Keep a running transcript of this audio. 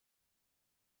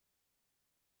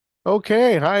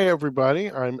Okay, hi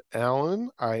everybody. I'm Alan.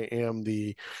 I am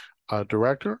the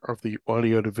director of the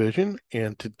audio division,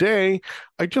 and today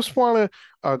I just want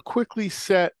to quickly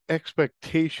set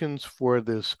expectations for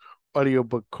this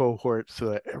audiobook cohort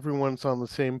so that everyone's on the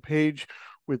same page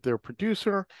with their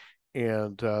producer,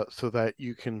 and so that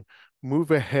you can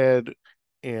move ahead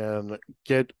and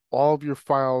get all of your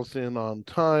files in on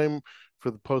time for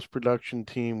the post-production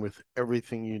team with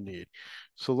everything you need.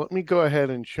 So let me go ahead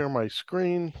and share my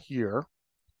screen here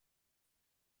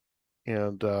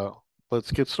and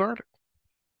let's get started.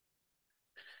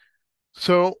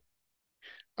 So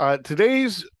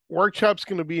today's workshop is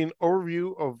going to be an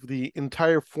overview of the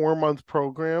entire 4-month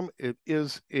program. It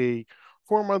is a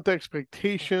 4-month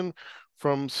expectation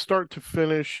from start to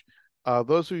finish.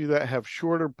 Those of you that have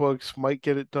shorter books might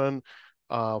get it done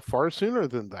far sooner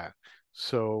than that.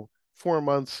 So 4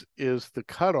 months is the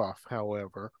cutoff,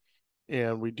 however,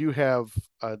 and we do have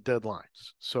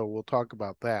deadlines. So we'll talk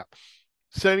about that.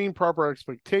 Setting proper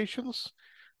expectations,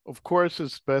 of course,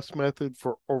 is the best method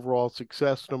for overall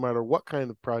success, no matter what kind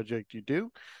of project you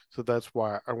do. So that's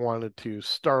why I wanted to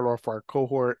start off our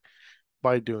cohort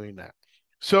by doing that.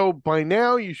 So by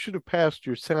now, you should have passed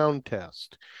your sound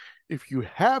test. If you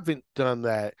haven't done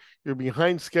that, you're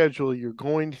behind schedule. You're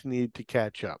going to need to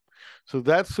catch up. So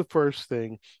that's the first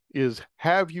thing is,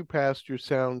 have you passed your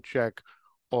sound check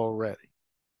already?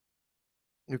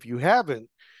 If you haven't,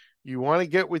 you want to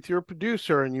get with your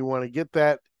producer and you want to get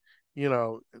that,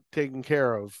 taken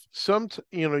care of.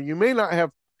 You may not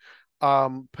have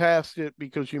passed it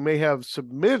because you may have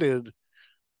submitted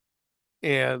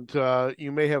and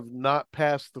you may have not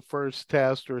passed the first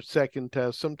test or second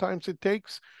test. Sometimes it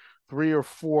takes 3 or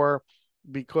 4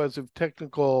 because of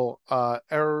technical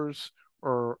errors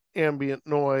or ambient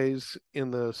noise in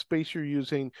the space you're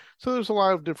using. So there's a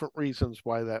lot of different reasons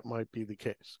why that might be the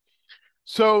case.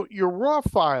 So your raw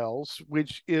files,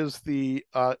 which is the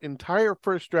entire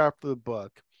first draft of the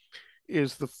book,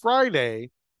 is the Friday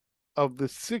of the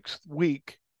 6th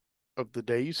week of the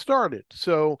day you started.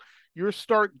 So your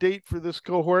start date for this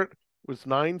cohort was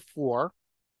 9/4.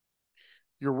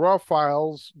 Your raw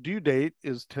files due date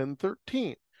is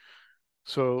 10/13.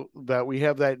 So that we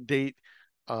have that date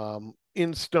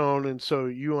in stone, and so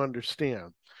you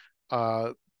understand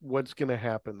what's going to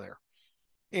happen there.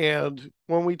 And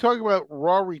when we talk about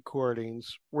raw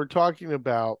recordings, we're talking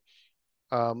about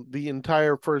the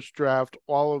entire first draft,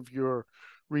 all of your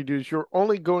redos. You're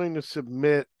only going to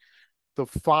submit the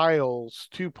files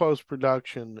to post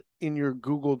production in your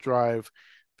Google Drive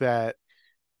that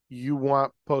you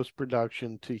want post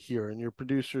production to hear, and your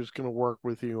producer is going to work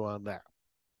with you on that.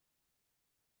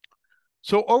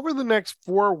 So, over the next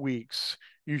 4 weeks,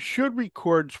 you should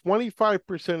record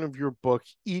 25% of your book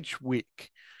each week.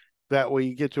 That way,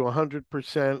 you get to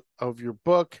 100% of your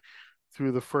book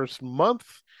through the first month.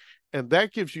 And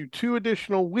that gives you 2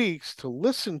 additional weeks to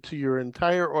listen to your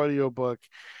entire audiobook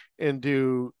and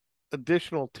do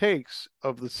additional takes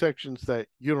of the sections that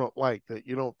you don't like, that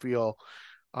you don't feel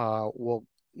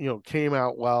came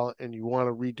out well, and you want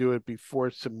to redo it before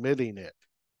submitting it.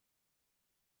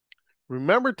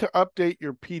 Remember to update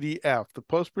your PDF. The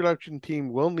post-production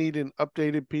team will need an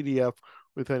updated PDF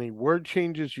with any word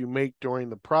changes you make during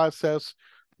the process.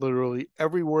 Literally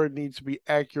every word needs to be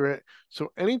accurate.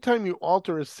 So anytime you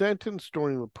alter a sentence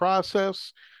during the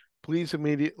process, please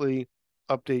immediately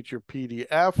update your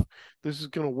PDF. This is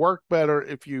going to work better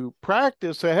if you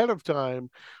practice ahead of time,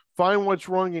 find what's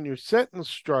wrong in your sentence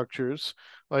structures.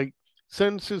 Like,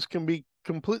 sentences can be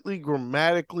completely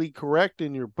grammatically correct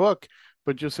in your book,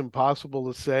 but just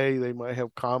impossible to say. They might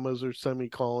have commas or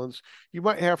semicolons. You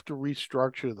might have to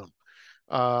restructure them.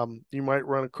 You might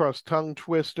run across tongue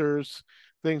twisters,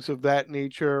 things of that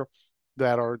nature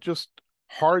that are just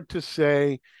hard to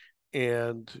say,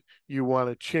 and you want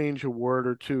to change a word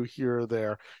or two here or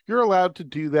there. You're allowed to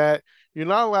do that. You're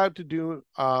not allowed to do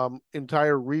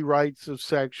entire rewrites of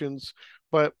sections,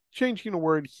 but changing a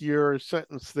word here or a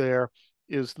sentence there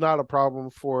is not a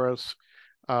problem for us.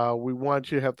 We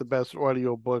want you to have the best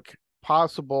audiobook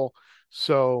possible,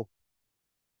 so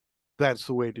that's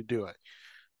the way to do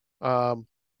it.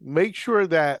 Make sure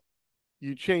that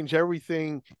you change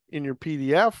everything in your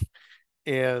PDF,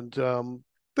 and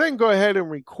then go ahead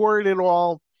and record it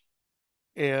all.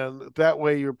 And that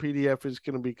way your PDF is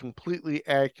going to be completely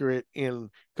accurate and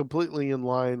completely in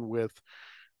line with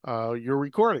your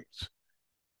recordings.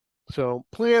 So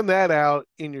plan that out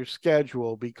in your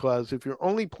schedule, because if you're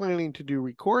only planning to do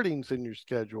recordings in your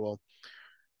schedule,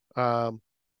 um,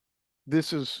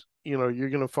 this is, you're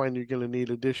going to find you're going to need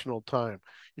additional time.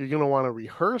 You're going to want to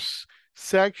rehearse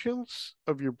sections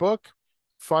of your book,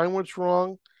 find what's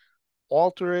wrong,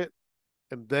 alter it,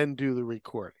 and then do the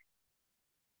recording.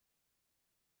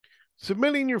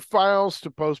 Submitting your files to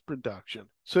post-production.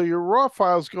 So your raw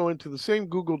files go into the same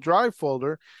Google Drive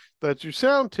folder that your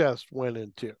sound test went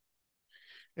into.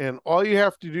 And all you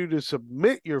have to do to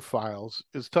submit your files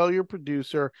is tell your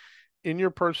producer in your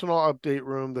personal update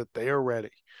room that they are ready.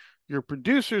 Your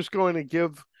producer is going to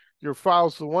give your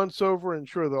files the once over,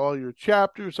 ensure that all your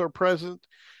chapters are present,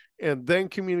 and then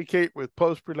communicate with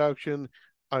post-production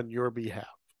on your behalf.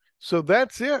 So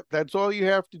that's it. That's all you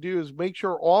have to do is make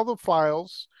sure all the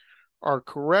files are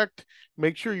correct.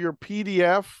 Make sure your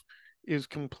PDF is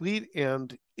complete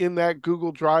and in that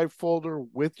Google Drive folder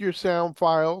with your sound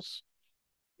files.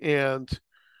 And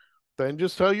then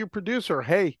just tell your producer,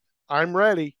 hey, I'm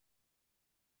ready.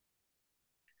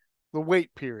 The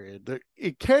wait period.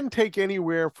 It can take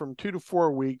anywhere from 2 to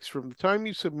 4 weeks from the time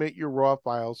you submit your raw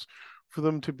files for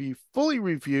them to be fully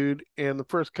reviewed and the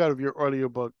first cut of your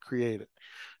audiobook created.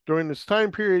 During this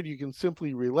time period, you can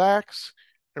simply relax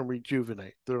and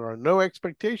rejuvenate. There are no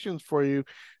expectations for you,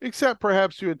 except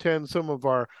perhaps to attend some of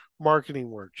our marketing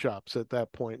workshops at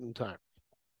that point in time.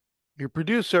 Your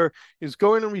producer is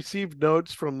going to receive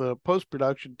notes from the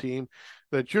post-production team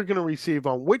that you're going to receive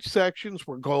on which sections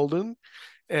were golden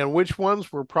and which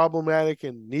ones were problematic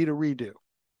and need a redo.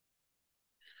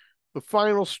 The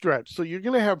final stretch. So you're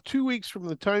going to have 2 weeks from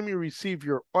the time you receive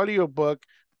your audiobook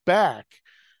back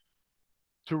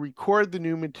to record the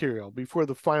new material before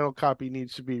the final copy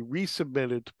needs to be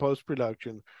resubmitted to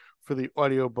post-production for the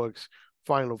audiobook's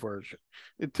final version.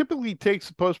 It typically takes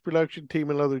the post-production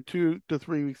team another 2 to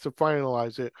 3 weeks to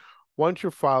finalize it once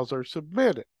your files are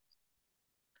submitted.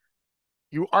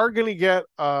 You are going to get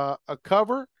a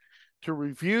cover to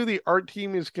review. The art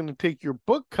team is going to take your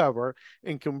book cover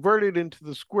and convert it into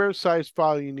the square size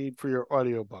file you need for your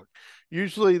audiobook.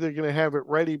 Usually they're going to have it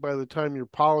ready by the time your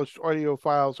polished audio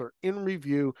files are in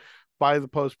review by the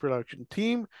post-production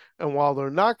team. And while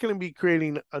they're not going to be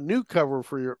creating a new cover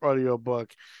for your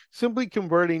audiobook, simply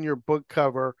converting your book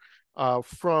cover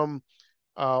from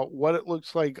what it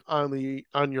looks like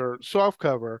on your soft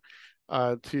cover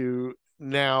to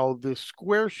now this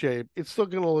square shape, it's still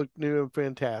going to look new and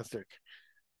fantastic.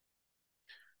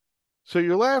 So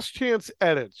your last chance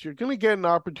edits, you're going to get an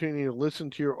opportunity to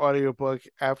listen to your audiobook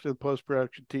after the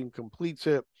post-production team completes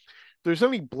it. If there's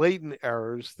any blatant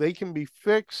errors, they can be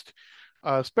fixed,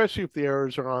 especially if the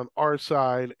errors are on our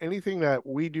side. Anything that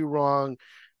we do wrong,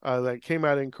 that came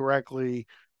out incorrectly,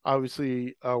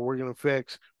 obviously we're going to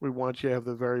fix. We want you to have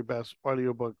the very best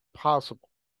audiobook possible.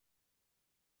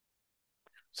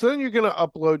 So then you're going to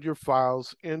upload your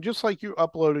files, and just like you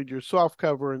uploaded your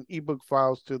softcover and ebook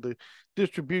files to the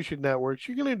distribution networks,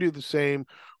 you're going to do the same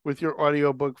with your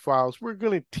audiobook files. We're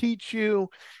going to teach you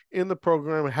in the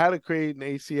program how to create an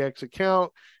ACX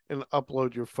account and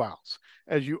upload your files.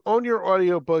 As you own your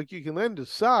audiobook, you can then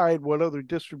decide what other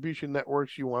distribution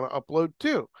networks you want to upload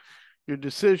to. Your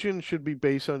decision should be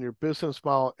based on your business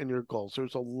model and your goals.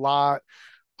 There's a lot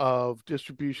of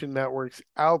distribution networks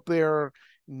out there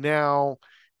now,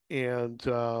 and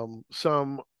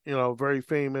some very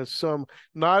famous, some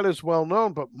not as well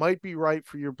known, but might be right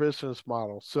for your business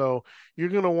model. So you're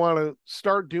going to want to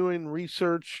start doing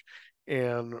research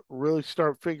and really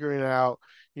start figuring out,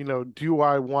 do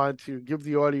I want to give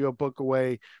the audiobook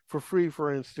away for free,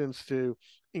 for instance, to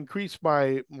increase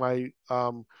my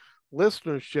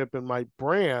listenership and my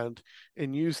brand,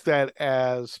 and use that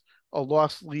as a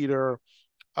loss leader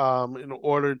in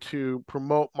order to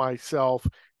promote myself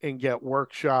and get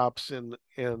workshops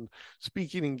and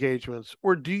speaking engagements?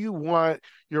 Or do you want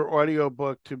your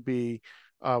audiobook to be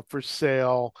for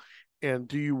sale? And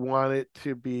do you want it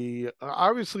to be,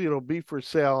 obviously it'll be for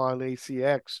sale on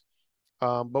ACX,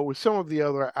 but with some of the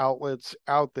other outlets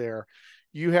out there,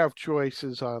 you have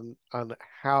choices on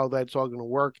how that's all going to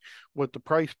work, what the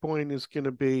price point is going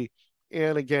to be.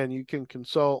 And again, you can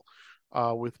consult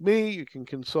with me, you can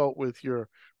consult with your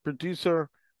producer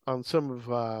on some of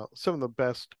the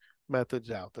best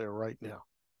methods out there right now.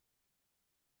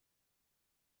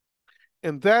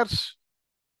 And that's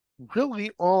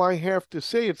really all I have to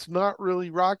say. It's not really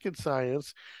rocket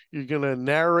science. You're going to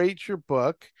narrate your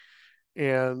book.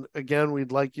 And again,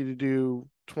 we'd like you to do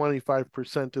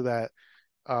 25% of that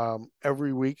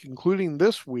every week, including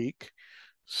this week.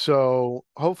 So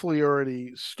hopefully you're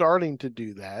already starting to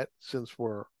do that since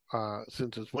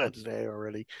it's Wednesday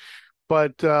already.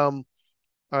 But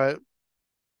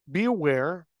be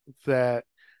aware that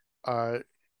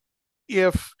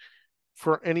if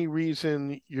for any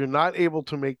reason you're not able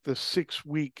to make the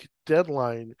 6-week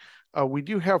deadline, we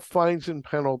do have fines and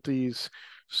penalties.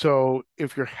 So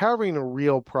if you're having a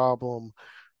real problem,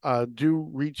 do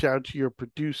reach out to your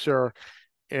producer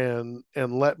and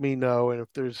let me know. And if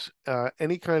there's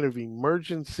any kind of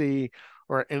emergency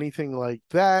or anything like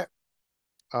that,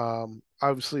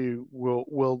 obviously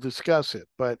we'll discuss it.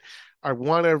 But I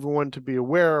want everyone to be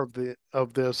aware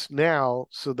of this now,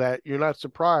 so that you're not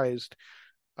surprised.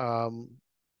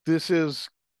 This is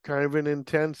kind of an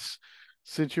intense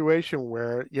situation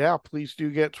where, yeah, please do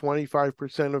get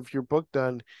 25% of your book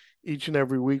done each and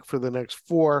every week for the next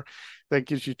 4. That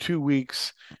gives you 2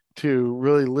 weeks to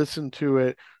really listen to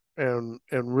it and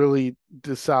really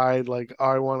decide, like,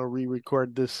 I want to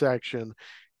re-record this section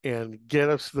and get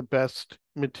us the best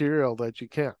material that you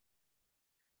can.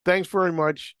 Thanks very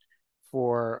much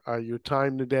for your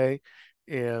time today.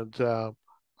 And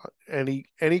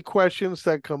any questions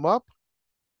that come up,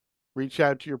 reach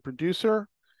out to your producer.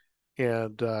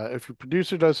 And if your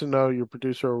producer doesn't know, your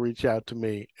producer will reach out to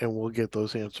me and we'll get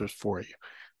those answers for you.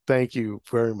 Thank you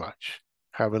very much.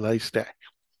 Have a nice day.